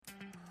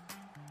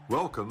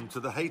Welcome to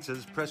the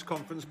Haters Press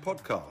Conference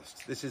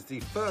podcast. This is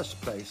the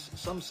first place,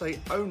 some say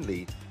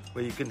only,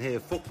 where you can hear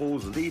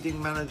football's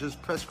leading managers'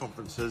 press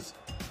conferences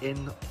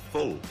in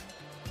full.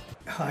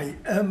 Hi,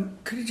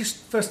 could you just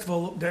first of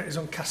all update us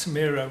on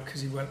Casemiro, because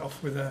he went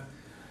off with it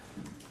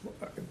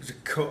was a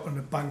cut and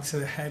a bang to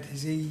the head.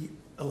 Is he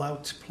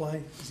allowed to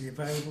play? Is he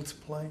available to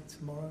play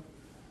tomorrow?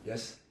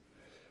 Yes,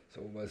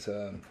 so it was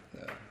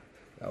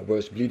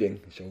worse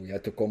bleeding, so we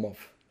had to come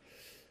off.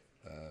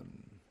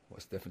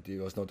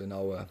 Was not in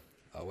our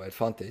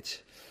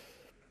advantage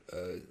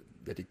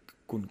that he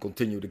couldn't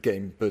continue the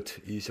game, but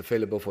he's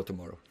available for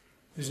tomorrow.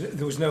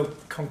 There was no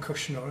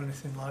concussion or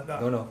anything like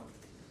that? No.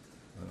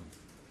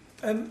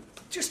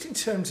 Just in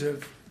terms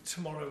of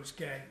tomorrow's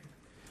game,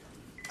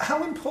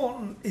 how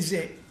important is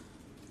it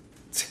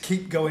to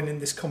keep going in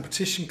this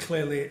competition?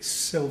 Clearly it's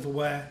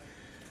silverware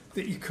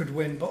that you could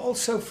win, but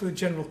also for the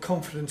general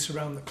confidence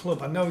around the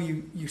club. I know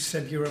you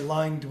said you're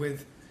aligned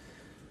with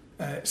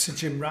Sir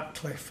Jim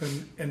Ratcliffe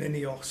and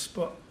Ineos,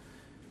 but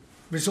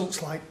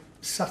results like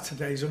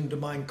Saturday's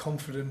undermine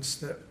confidence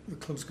that the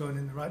club's going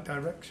in the right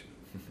direction.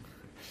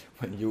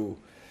 When you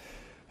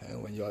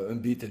are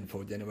unbeaten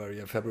for January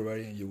and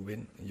February and you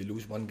win and you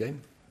lose one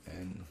game,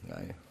 and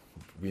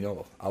we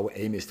know our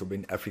aim is to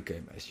win every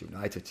game. As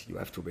United, you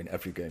have to win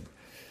every game,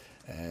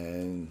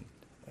 and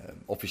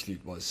obviously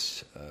it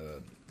was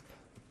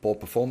poor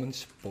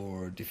performance,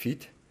 poor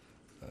defeat.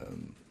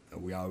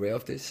 We are aware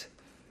of this.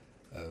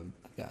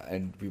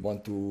 And we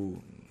want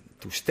to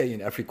stay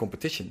in every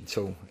competition.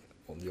 So,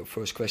 on your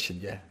first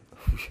question,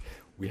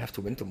 we have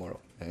to win tomorrow.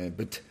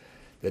 But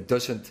that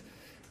doesn't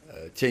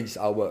change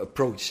our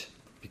approach,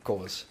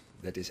 because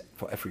that is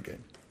for every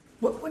game.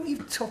 Well, when you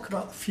talk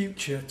about the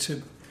future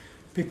to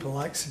people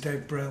like Sir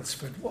Dave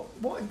Brailsford,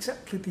 what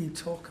exactly do you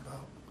talk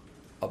about?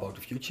 About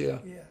the future?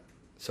 Yeah.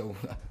 So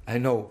I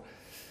know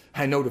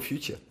the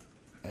future,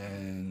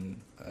 and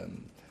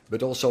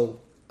but also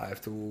I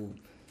have to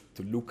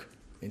look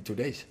in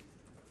today's.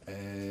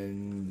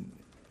 And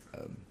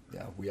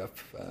we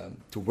have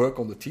to work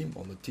on the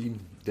team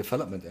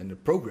development and the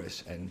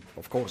progress, and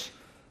of course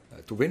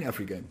to win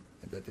every game.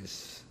 And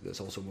that's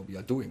also what we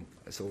are doing.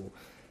 So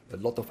a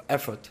lot of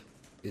effort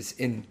is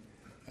in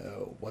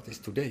what is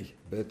today,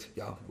 but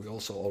we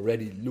also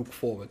already look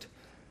forward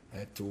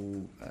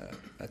to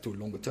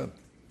longer term.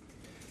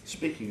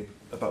 Speaking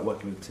about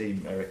working with the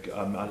team, Erik,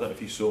 I don't know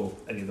if you saw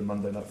any of the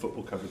Monday Night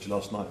Football coverage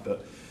last night,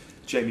 but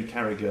Jamie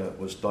Carragher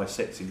was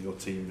dissecting your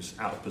team's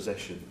out of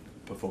possession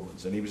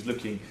performance, and he was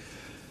looking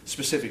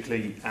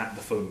specifically at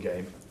the Fulham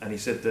game, and he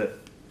said that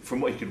from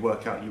what he could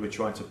work out, you were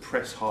trying to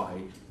press high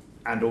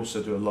and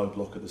also do a low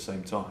block at the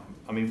same time.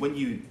 I mean, when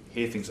you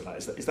hear things like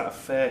that, is that a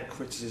fair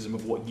criticism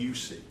of what you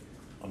see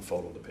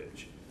unfold on the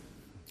pitch?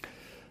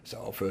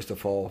 So first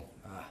of all,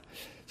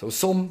 so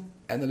some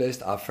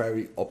analysts are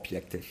very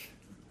objective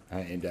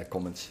in their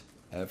comments,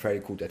 very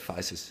good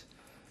advices.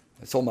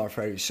 And some are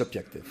very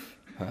subjective.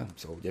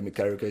 So Jamie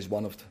Carragher is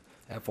one of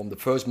from the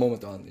first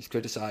moment on, he's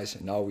criticized,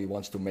 and now he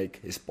wants to make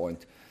his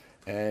point.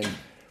 And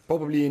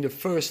probably in the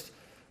first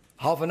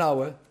half an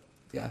hour,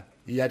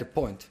 he had a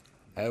point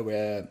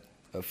where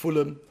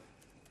Fulham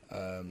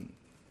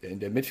in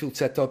the midfield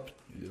setup,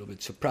 a little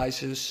bit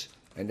surprises,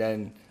 and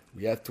then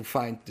we had to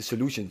find the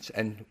solutions.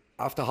 And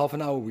after half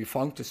an hour, we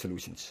found the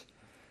solutions.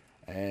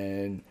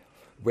 And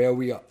where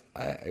we are,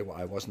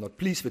 I was not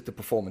pleased with the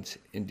performance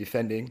in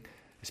defending,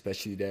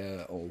 especially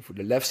there over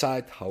the left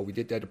side, how we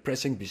did the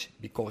pressing,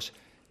 because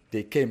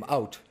they came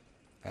out,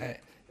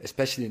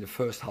 especially in the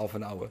first half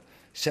an hour,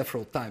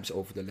 several times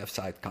over the left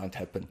side. Can't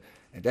happen.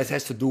 And that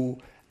has to do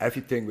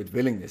everything with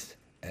willingness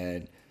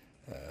and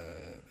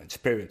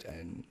spirit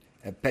and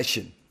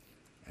passion.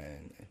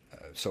 And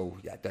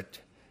that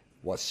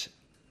was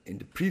in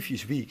the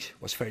previous weeks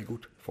was very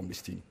good from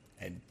this team.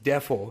 And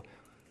therefore,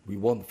 we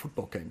won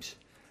football games.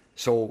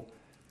 So,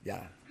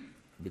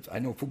 but I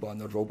know football are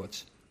not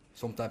robots.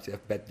 Sometimes they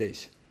have bad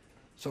days.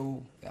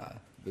 So,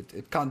 but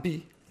it can't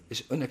be.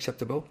 It's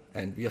unacceptable,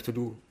 and we have to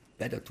do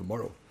better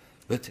tomorrow.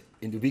 But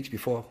in the weeks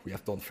before, we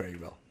have done very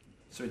well.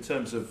 So in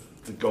terms of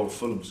the goal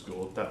Fulham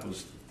scored, that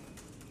was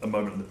a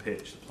moment on the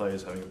pitch, the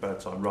players having a bad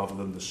time, rather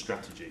than the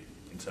strategy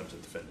in terms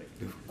of defending.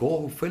 The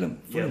goal Fulham?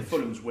 Yeah,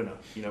 Fulham's winner,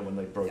 when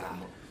they broke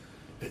them up.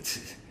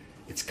 But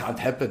it can't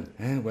happen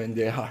when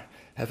they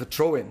have a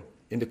throw-in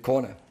in the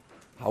corner.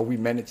 How we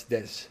managed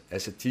this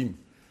as a team,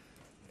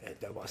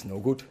 that was no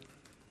good.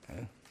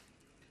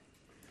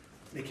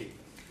 Nicky.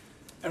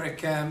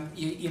 Erik,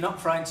 you're not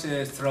trying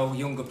to throw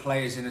younger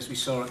players in, as we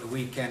saw at the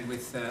weekend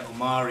with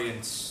Omari,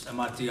 and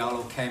Amad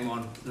Diallo came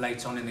on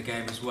late on in the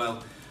game as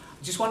well.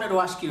 I just wanted to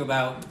ask you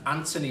about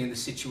Anthony and the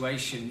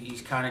situation.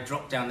 He's kind of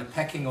dropped down the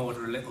pecking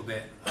order a little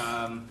bit.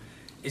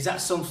 Is that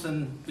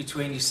something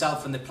between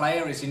yourself and the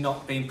player? Is he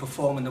not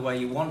performing the way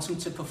you want him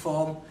to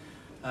perform?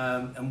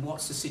 And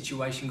what's the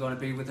situation going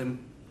to be with him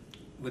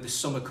with the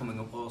summer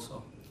coming up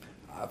also?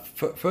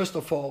 First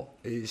of all,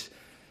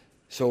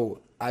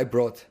 I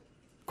brought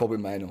Kobe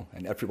Mino,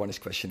 and everyone is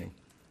questioning.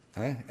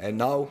 And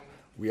now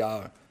we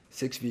are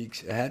 6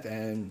 weeks ahead,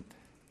 and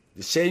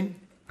the same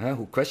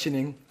who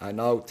questioning are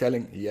now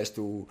telling he has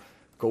to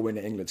go in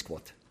the England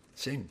squad.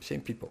 Same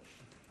people.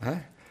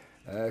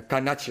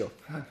 Garnacho,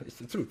 it's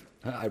the truth.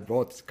 I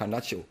brought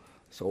Garnacho.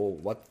 So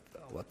what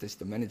is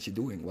the manager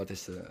doing? What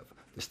is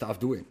the staff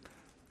doing?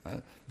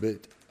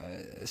 But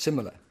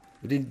similar.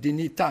 They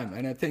need time,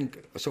 and I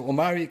think so.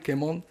 Omari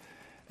came on,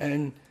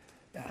 and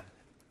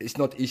it's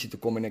not easy to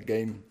come in a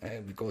game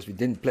because we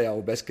didn't play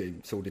our best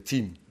game. So the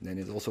team, then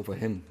it's also for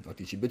him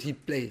not easy. But he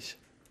plays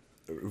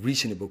a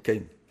reasonable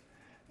game,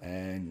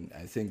 and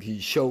I think he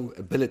shows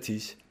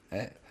abilities.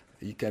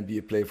 He can be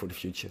a player for the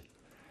future,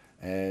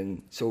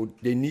 and so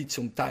they need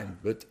some time.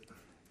 But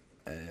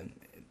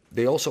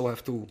they also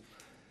have to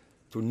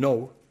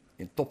know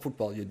in top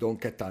football you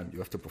don't get time. You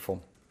have to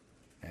perform,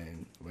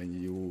 and when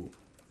you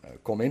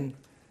come in,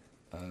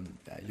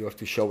 you have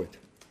to show it.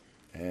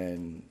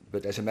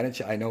 But as a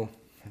manager, I know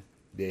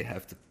they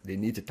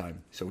need the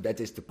time. So that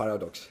is the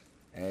paradox,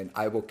 and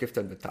I will give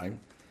them the time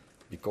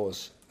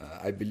because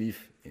I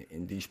believe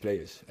in these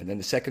players. And then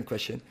the second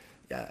question,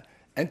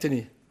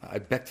 Anthony, I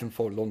backed him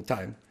for a long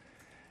time,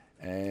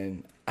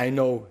 and I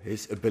know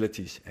his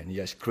abilities, and he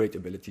has great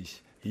abilities.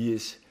 He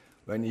is,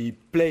 when he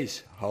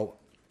plays, how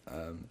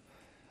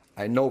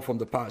I know from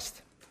the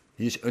past,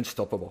 he is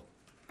unstoppable.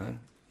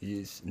 He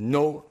is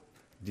no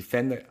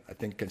defender, I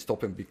think, can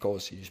stop him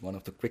because he is one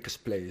of the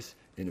quickest players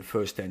in the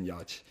first 10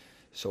 yards.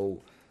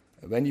 So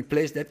when he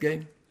plays that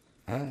game,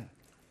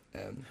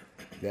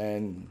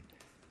 then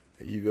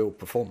he will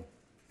perform.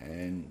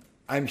 And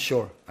I'm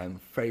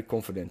very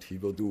confident he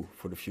will do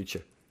for the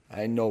future.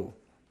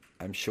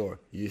 I'm sure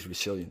he is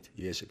resilient.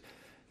 He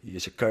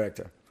is a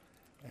character,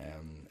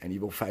 and he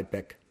will fight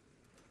back.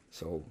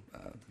 So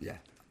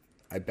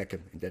I back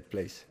him in that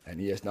place, and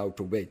he has now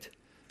to wait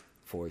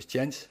for his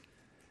chance.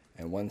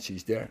 And once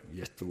he's there, he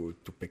has to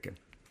pick him.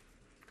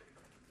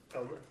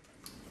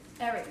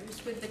 Erik,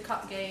 just with the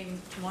cup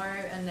game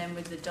tomorrow and then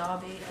with the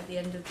derby at the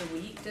end of the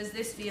week, does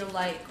this feel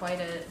like quite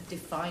a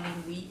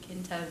defining week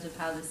in terms of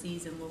how the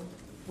season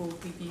will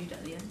be viewed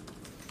at the end?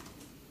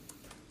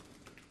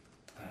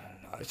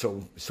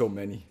 So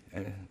many.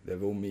 There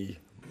will be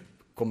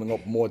coming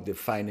up more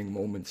defining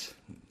moments.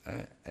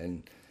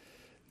 And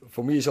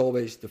for me, it's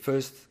always the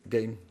first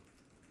game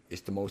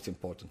is the most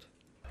important.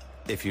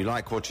 If you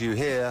like what you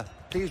hear,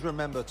 please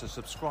remember to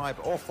subscribe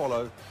or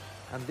follow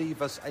and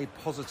leave us a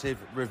positive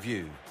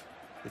review.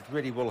 It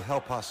really will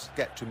help us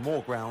get to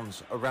more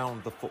grounds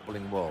around the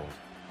footballing world.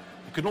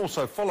 You can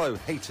also follow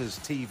Haters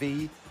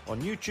TV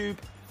on YouTube,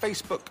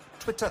 Facebook,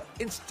 Twitter,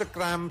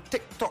 Instagram,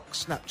 TikTok,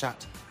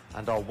 Snapchat,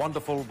 and our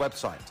wonderful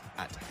website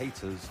at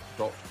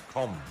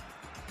haters.com.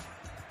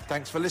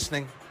 Thanks for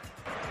listening.